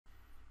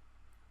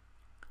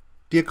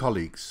Dear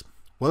colleagues,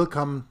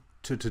 welcome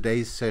to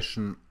today's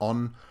session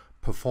on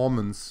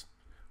performance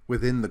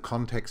within the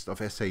context of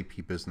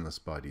SAP Business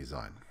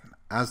ByDesign.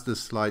 As this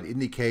slide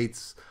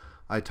indicates,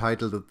 I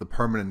titled it The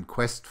Permanent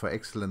Quest for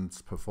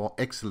Excellent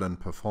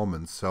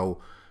Performance. So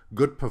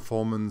good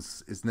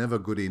performance is never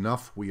good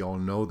enough, we all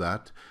know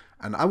that.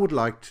 And I would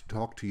like to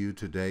talk to you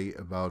today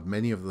about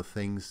many of the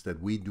things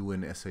that we do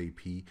in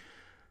SAP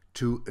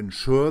to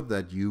ensure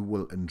that you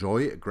will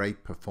enjoy a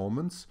great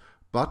performance,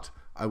 but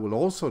I will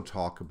also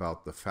talk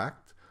about the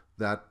fact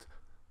that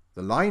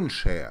the lion's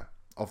share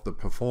of the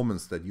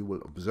performance that you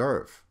will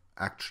observe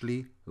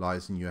actually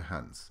lies in your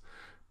hands.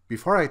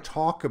 Before I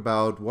talk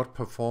about what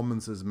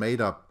performance is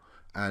made up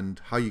and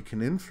how you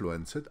can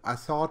influence it, I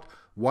thought,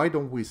 why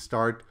don't we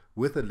start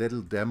with a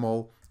little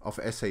demo of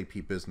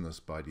SAP Business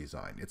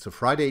ByDesign. It's a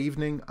Friday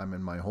evening, I'm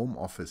in my home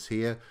office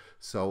here,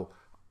 so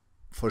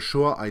for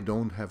sure I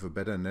don't have a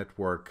better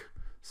network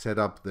set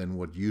up than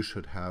what you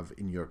should have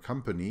in your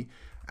company.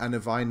 And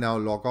if I now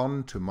log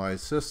on to my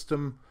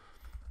system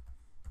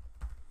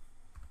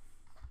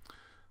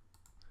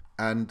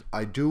and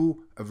I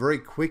do a very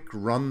quick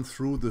run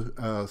through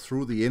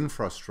the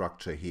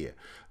infrastructure here,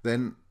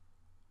 then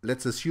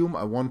let's assume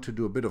I want to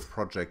do a bit of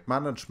project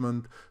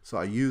management. So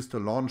I use the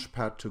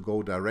Launchpad to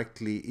go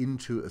directly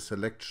into a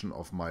selection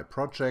of my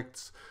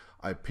projects.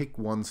 I pick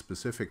one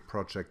specific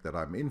project that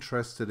I'm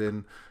interested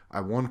in.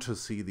 I want to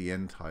see the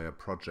entire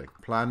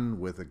project plan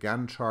with a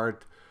Gantt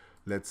chart.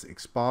 Let's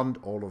expand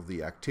all of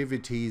the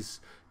activities.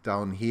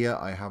 Down here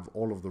I have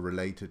all of the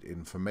related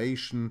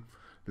information.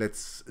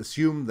 Let's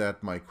assume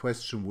that my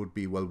question would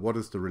be, well, what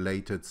is the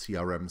related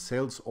CRM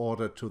sales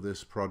order to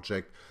this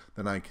project?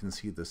 Then I can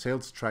see the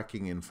sales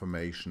tracking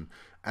information.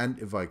 And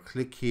if I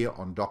click here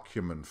on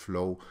document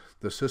flow,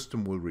 the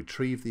system will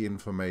retrieve the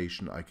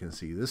information. I can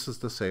see this is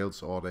the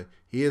sales order,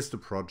 here's the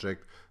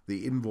project,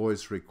 the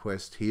invoice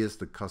request, here's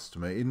the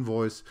customer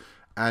invoice.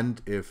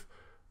 And if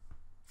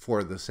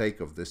for the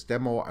sake of this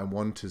demo, I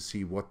want to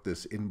see what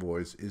this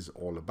invoice is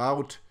all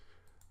about,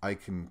 I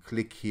can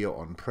click here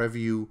on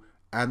preview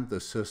and the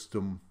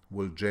system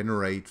will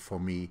generate for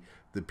me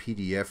the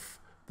PDF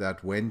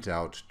that went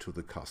out to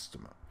the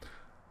customer.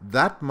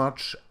 That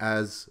much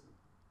as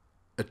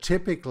a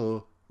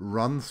typical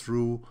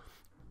run-through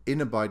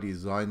in a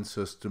ByDesign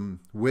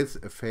system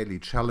with a fairly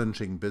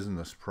challenging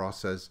business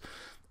process.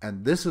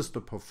 And this is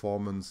the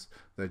performance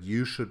that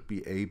you should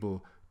be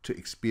able to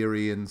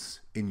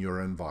experience in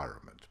your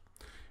environment.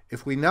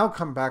 If we now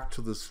come back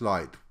to the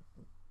slide,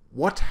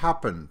 what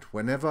happened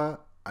whenever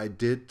I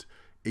did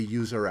a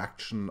user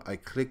action, I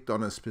clicked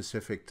on a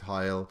specific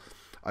tile,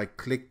 I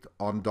clicked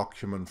on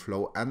document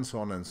flow, and so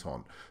on and so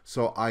on.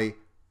 So I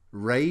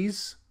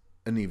raise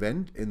an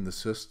event in the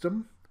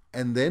system,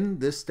 and then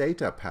this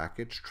data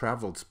package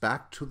travels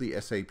back to the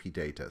SAP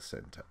data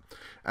center.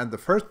 And the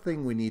first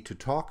thing we need to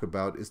talk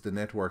about is the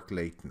network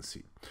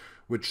latency,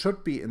 which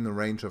should be in the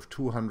range of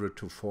 200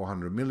 to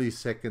 400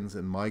 milliseconds.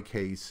 In my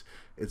case,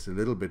 it's a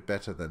little bit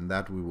better than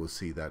that. We will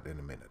see that in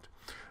a minute.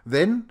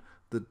 Then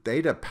the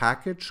data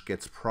package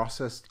gets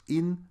processed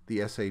in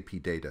the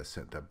SAP data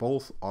center,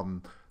 both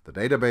on the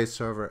database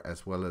server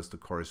as well as the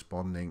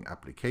corresponding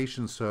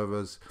application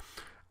servers.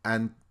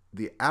 And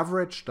the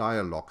average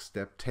dialog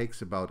step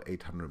takes about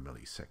 800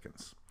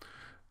 milliseconds.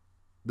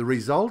 The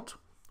result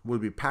will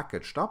be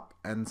packaged up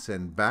and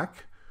sent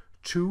back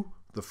to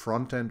the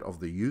front end of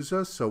the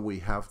user. So we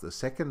have the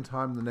second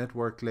time the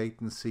network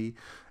latency,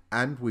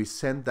 and we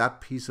send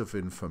that piece of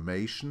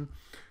information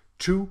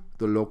to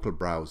the local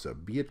browser,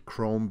 be it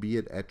Chrome, be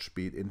it Edge,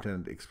 be it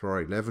Internet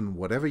Explorer 11,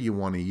 whatever you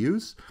want to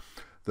use.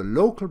 The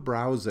local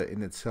browser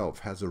in itself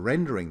has a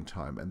rendering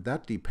time, and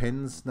that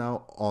depends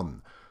now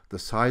on the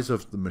size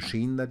of the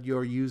machine that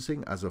you're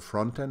using as a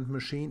front-end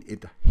machine.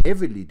 It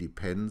heavily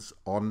depends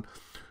on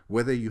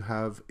whether you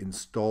have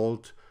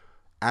installed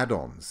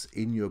add-ons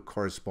in your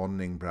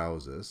corresponding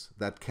browsers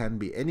that can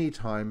be any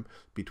time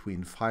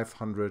between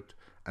 500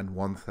 and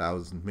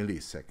 1000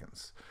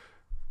 milliseconds.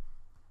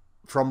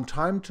 From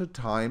time to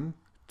time,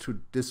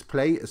 to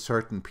display a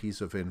certain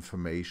piece of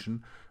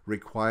information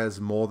requires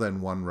more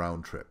than one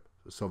round trip.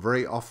 So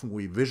very often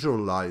we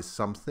visualize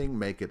something,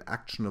 make it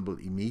actionable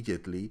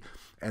immediately,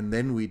 and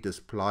then we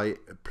display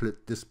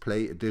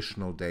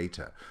additional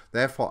data.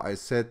 Therefore, I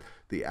said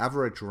the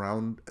average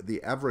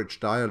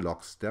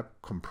dialog step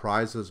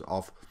comprises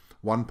of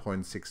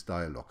 1.6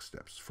 dialog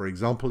steps. For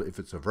example, if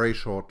it's a very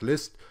short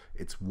list,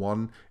 it's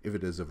one. If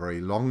it is a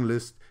very long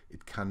list,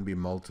 it can be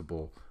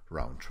multiple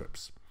round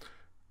trips.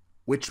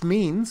 Which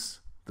means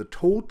the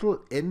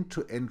total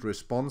end-to-end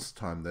response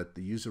time that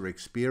the user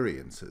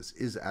experiences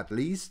is at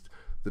least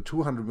the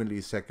 200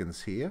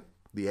 milliseconds here,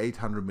 the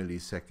 800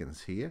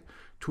 milliseconds here,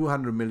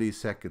 200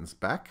 milliseconds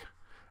back,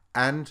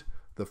 and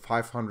the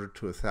 500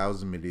 to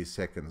 1000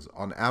 milliseconds.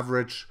 On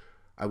average,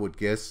 I would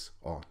guess,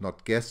 or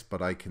not guess,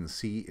 but I can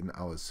see in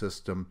our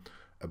system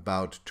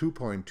about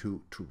 2.2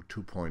 to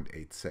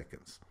 2.8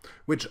 seconds.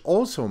 Which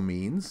also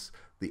means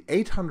the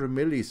 800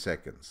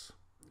 milliseconds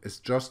is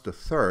just a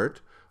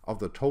third of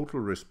the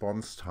total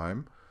response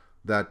time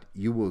that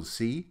you will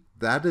see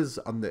that is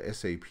under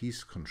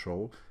SAP's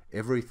control.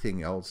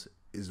 Everything else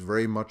is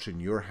very much in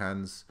your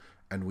hands,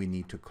 and we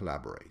need to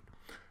collaborate.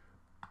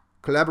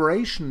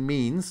 Collaboration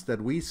means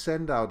that we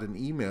send out an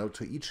email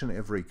to each and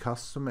every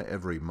customer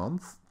every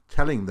month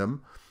telling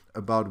them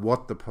about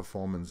what the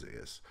performance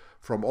is.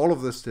 From all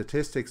of the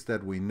statistics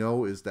that we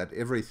know is that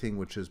everything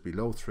which is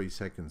below 3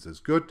 seconds is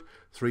good,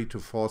 3 to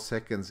 4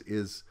 seconds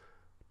is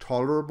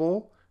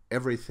tolerable,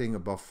 everything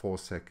above 4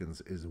 seconds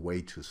is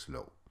way too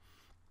slow.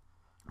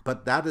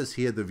 But that is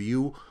here the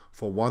view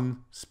for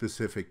one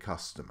specific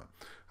customer.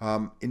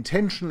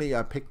 Intentionally,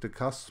 I picked a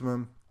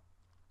customer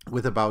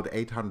with about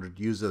 800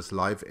 users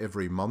live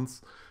every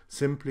month.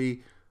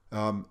 Simply,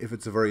 if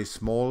it's a very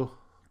small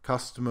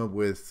customer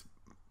with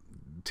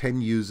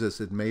 10 users,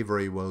 it may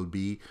very well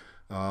be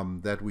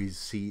that we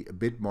see a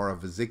bit more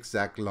of a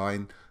zigzag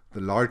line. The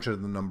larger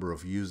the number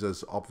of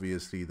users,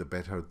 obviously, the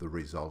better the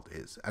result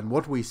is. And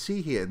what we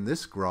see here in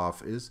this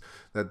graph is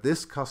that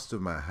this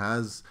customer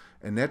has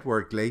a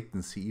network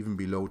latency even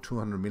below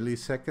 200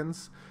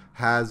 milliseconds,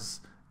 has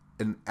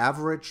an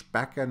average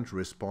backend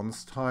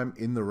response time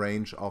in the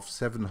range of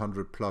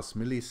 700 plus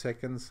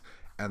milliseconds,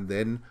 and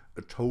then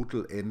a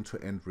total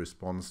end-to-end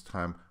response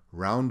time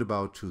round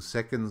about 2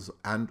 seconds.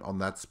 And on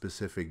that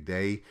specific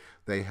day,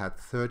 they had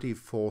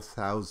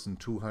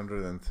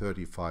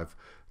 34,235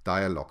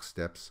 dialog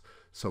steps,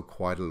 so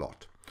quite a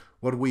lot.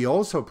 What we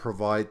also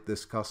provide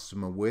this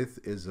customer with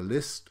is a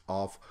list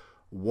of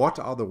what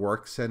are the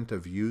work center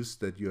views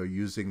that you're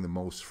using the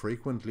most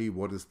frequently,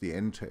 what is the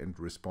end-to-end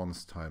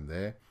response time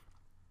there.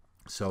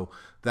 So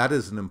that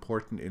is an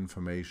important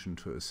information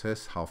to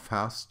assess how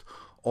fast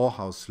or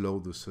how slow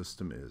the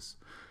system is.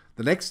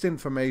 The next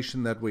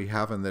information that we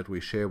have and that we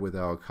share with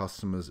our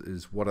customers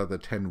is what are the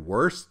 10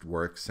 worst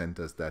work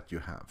centers that you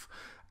have.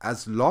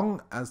 As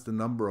long as the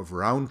number of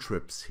round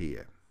trips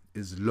here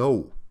is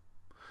low,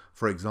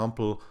 for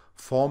example,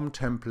 form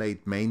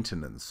template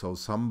maintenance, so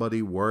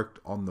somebody worked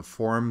on the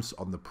forms,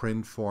 on the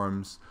print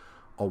forms,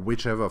 or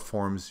whichever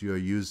forms you're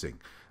using,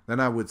 then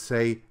I would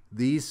say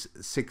these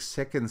 6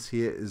 seconds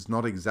here is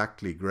not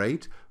exactly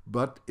great,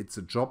 but it's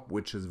a job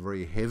which is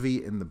very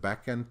heavy in the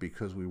backend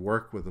because we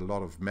work with a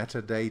lot of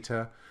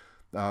metadata.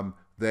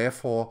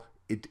 Therefore,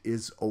 it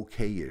is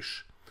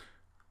okay-ish.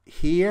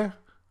 Here,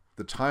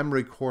 the time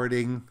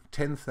recording,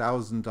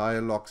 10,000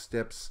 dialog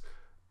steps,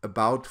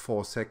 about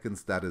 4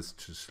 seconds, that is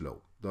too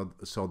slow.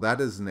 So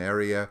that is an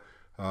area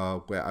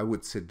where I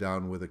would sit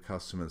down with a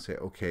customer and say,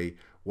 okay,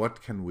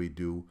 what can we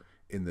do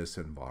in this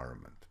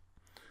environment?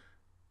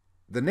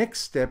 The next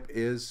step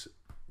is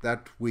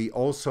that we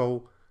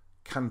also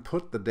can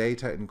put the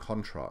data in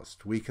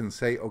contrast. We can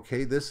say,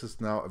 okay, this is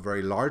now a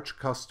very large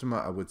customer.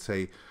 I would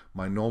say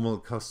my normal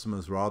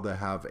customers rather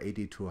have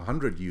 80 to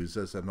 100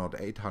 users and not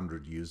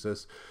 800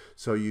 users.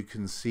 So you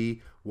can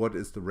see what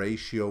is the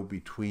ratio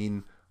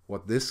between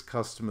what this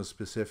customer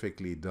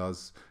specifically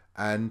does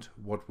and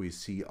what we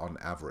see on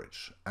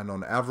average. And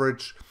on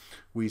average,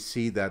 we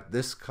see that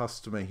this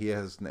customer here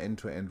has an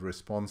end-to-end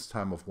response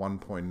time of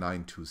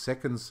 1.92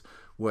 seconds,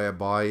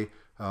 whereby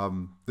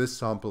this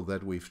sample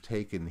that we've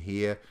taken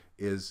here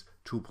is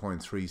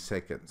 2.3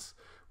 seconds.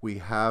 We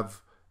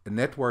have a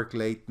network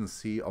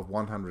latency of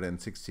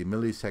 160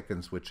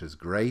 milliseconds, which is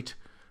great,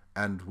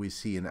 and we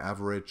see an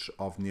average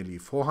of nearly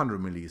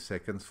 400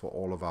 milliseconds for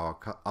all of our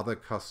other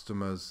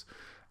customers.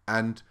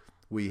 And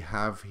we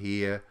have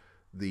here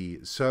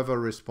the server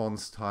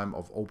response time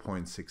of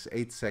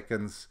 0.68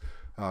 seconds.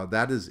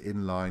 That is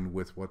in line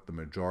with what the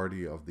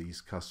majority of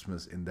these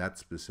customers in that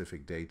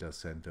specific data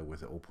center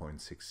with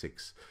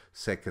 0.66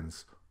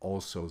 seconds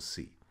also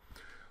see.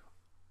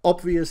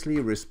 Obviously,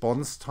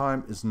 response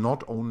time is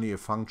not only a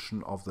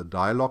function of the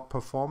dialog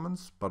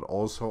performance, but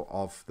also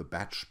of the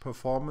batch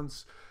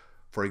performance.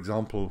 For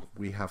example,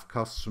 we have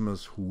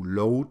customers who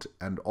load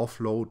and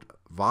offload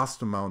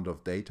vast amount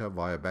of data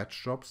via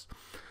batch jobs.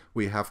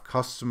 We have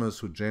customers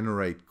who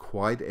generate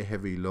quite a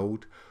heavy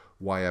load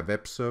via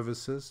web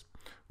services.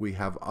 We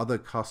have other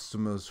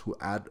customers who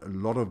add a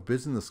lot of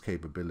business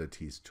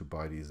capabilities to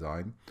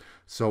ByDesign.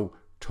 So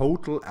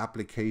total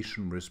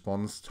application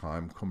response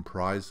time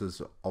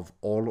comprises of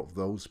all of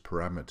those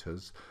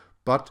parameters.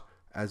 But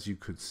as you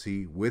could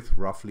see, with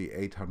roughly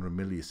 800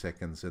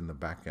 milliseconds in the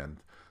backend,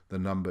 the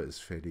number is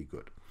fairly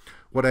good.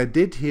 What I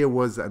did here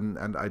was,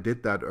 and I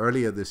did that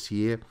earlier this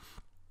year,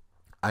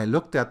 I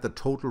looked at the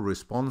total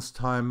response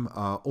time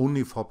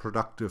only for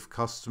productive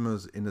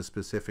customers in a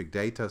specific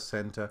data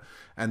center,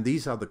 and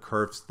these are the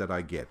curves that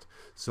I get.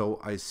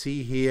 So I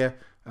see here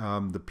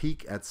the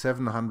peak at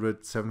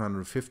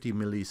 750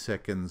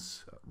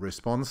 milliseconds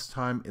response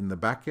time in the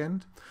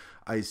backend.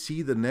 I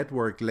see the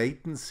network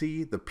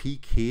latency, the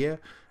peak here,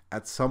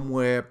 at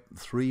somewhere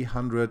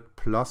 300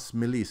 plus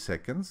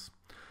milliseconds.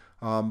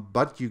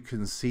 But you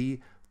can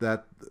see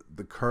that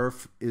the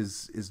curve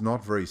is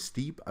not very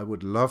steep. I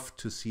would love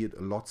to see it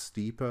a lot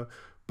steeper,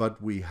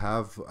 but we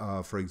have,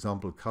 for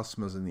example,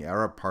 customers in the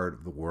Arab part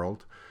of the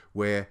world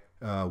where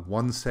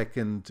 1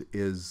 second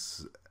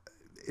is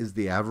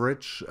the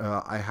average.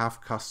 I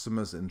have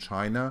customers in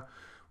China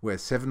where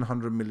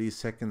 700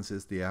 milliseconds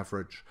is the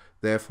average.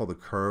 Therefore, the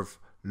curve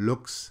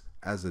looks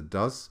as it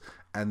does.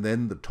 And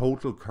then the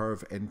total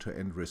curve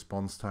end-to-end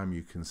response time,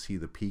 you can see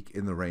the peak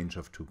in the range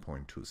of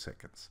 2.2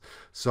 seconds.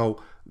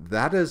 So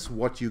that is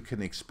what you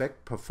can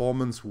expect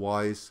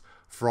performance-wise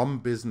from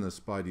Business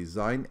by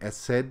Design. As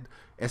said,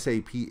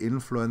 SAP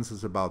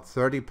influences about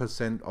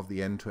 30% of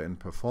the end-to-end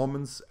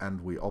performance, and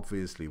we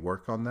obviously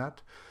work on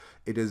that.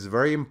 It is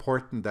very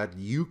important that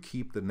you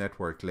keep the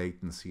network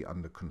latency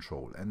under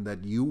control and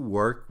that you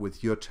work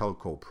with your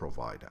telco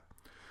provider.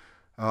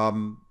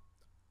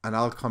 And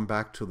I'll come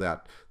back to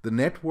that. The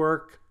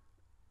network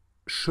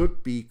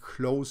should be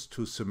close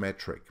to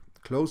symmetric.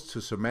 Close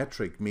to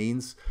symmetric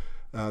means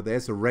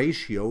there's a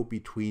ratio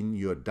between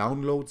your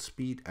download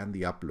speed and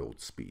the upload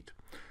speed.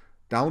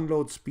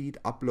 Download speed,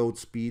 upload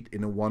speed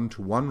in a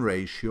 1-to-1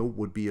 ratio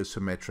would be a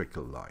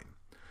symmetrical line.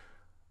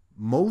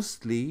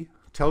 Mostly,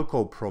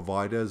 telco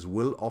providers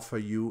will offer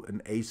you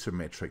an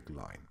asymmetric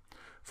line.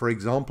 For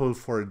example,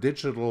 for a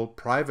digital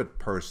private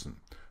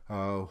person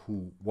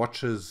who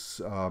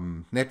watches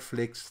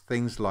Netflix,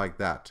 things like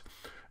that,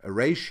 a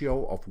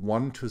ratio of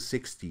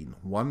 1:16,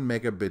 1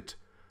 megabit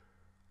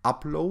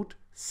upload,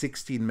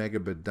 16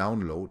 megabit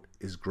download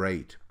is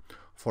great.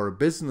 For a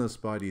Business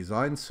by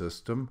Design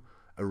system,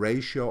 a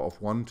ratio of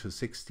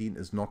 1:16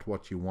 is not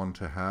what you want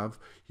to have.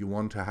 You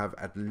want to have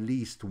at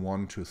least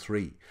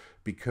 1:3,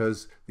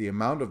 because the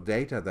amount of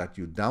data that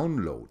you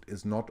download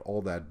is not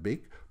all that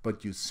big,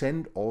 but you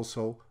send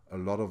also a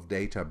lot of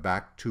data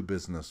back to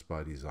Business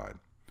by Design.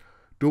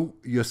 Do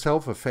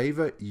yourself a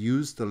favor,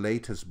 use the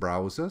latest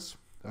browsers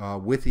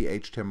with the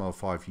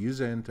HTML5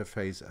 user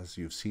interface as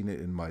you've seen it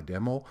in my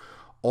demo.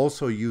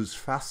 Also use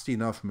fast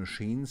enough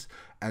machines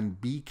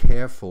and be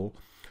careful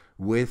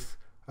with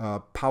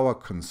power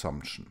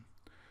consumption.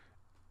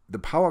 The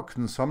power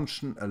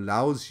consumption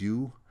allows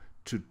you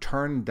to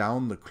turn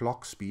down the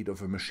clock speed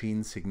of a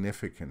machine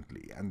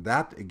significantly, and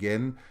that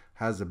again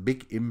has a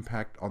big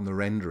impact on the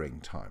rendering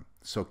time.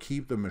 So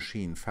keep the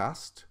machine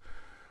fast.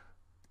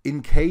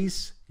 In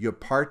case your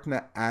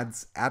partner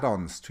adds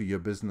add-ons to your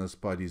Business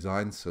by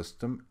Design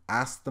system,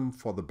 ask them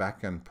for the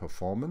backend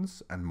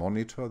performance and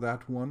monitor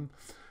that one.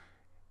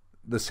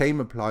 The same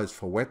applies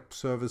for web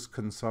service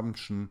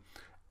consumption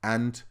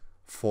and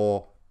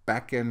for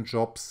backend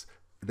jobs.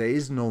 There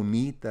is no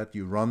need that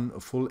you run a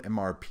full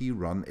MRP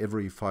run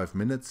every 5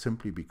 minutes,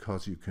 simply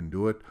because you can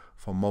do it.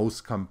 For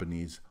most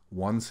companies,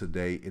 once a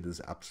day, it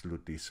is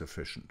absolutely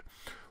sufficient.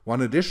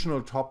 One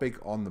additional topic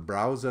on the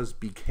browsers: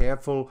 be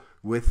careful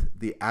with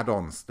the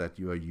add-ons that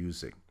you are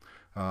using.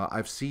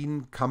 I've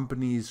seen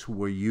companies who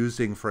were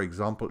using, for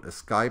example, a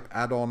Skype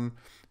add-on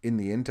in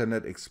the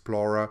Internet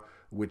Explorer,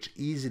 which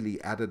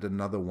easily added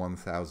another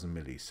 1000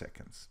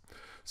 milliseconds.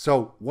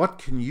 So what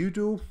can you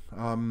do?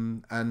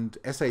 And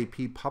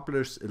SAP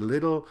published a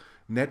little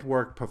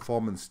network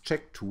performance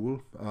check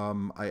tool.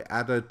 I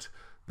added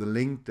the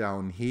link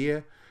down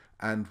here.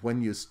 And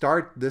when you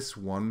start this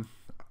one,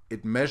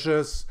 it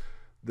measures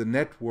the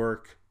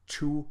network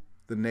to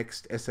the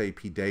next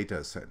SAP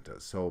data center.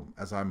 So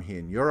as I'm here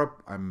in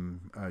Europe,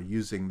 I'm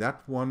using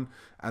that one,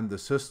 and the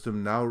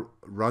system now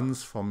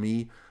runs for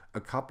me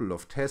a couple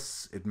of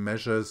tests. It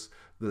measures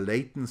the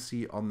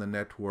latency on the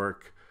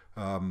network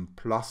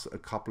plus a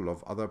couple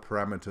of other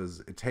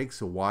parameters. It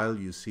takes a while.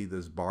 You see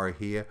this bar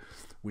here.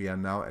 We are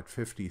now at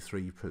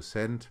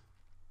 53%.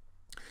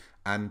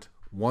 And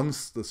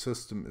once the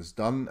system is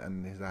done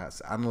and it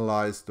has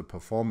analyzed the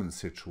performance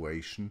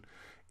situation,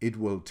 it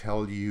will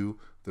tell you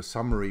the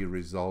summary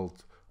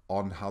result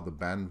on how the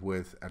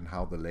bandwidth and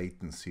how the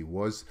latency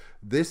was.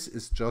 This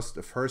is just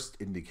a first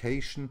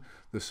indication.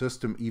 The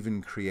system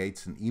even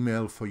creates an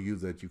email for you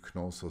that you can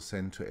also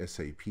send to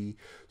SAP.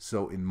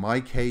 So in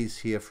my case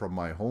here from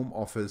my home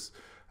office,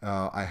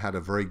 I had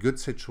a very good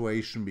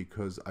situation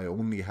because I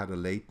only had a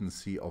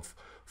latency of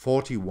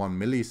 41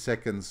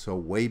 milliseconds, so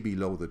way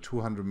below the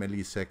 200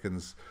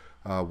 milliseconds,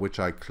 which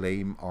I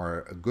claim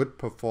are a good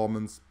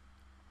performance.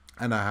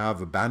 And I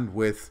have a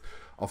bandwidth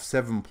of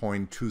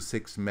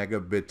 7.26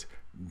 megabit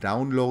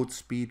download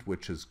speed,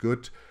 which is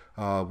good.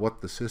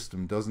 What the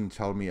system doesn't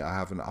tell me, I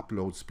have an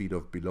upload speed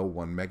of below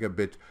 1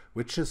 megabit,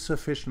 which is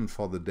sufficient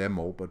for the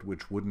demo, but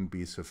which wouldn't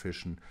be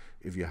sufficient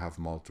if you have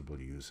multiple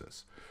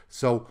users.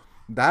 So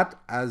that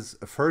as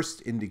a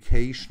first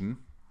indication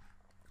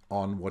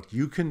on what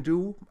you can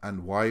do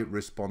and why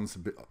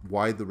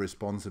the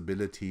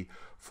responsibility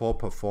for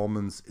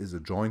performance is a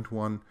joint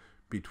one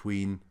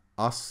between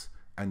us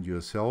and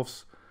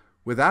yourselves.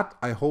 With that,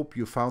 I hope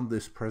you found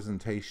this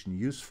presentation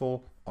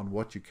useful on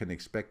what you can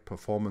expect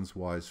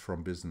performance-wise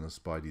from Business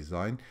by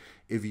Design.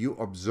 If you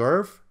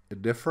observe a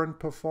different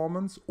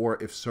performance,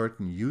 or if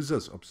certain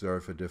users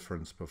observe a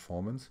different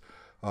performance,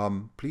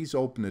 please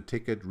open a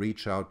ticket,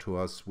 reach out to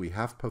us. We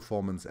have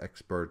performance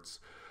experts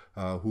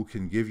who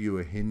can give you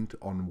a hint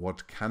on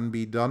what can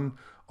be done.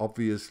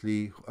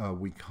 Obviously,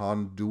 we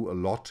can't do a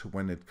lot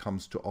when it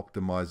comes to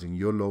optimizing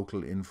your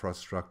local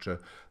infrastructure.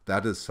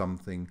 That is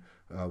something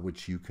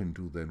which you can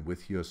do then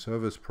with your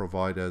service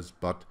providers.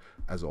 But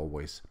as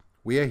always,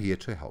 we are here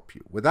to help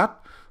you. With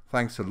that,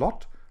 thanks a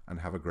lot and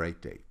have a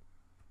great day.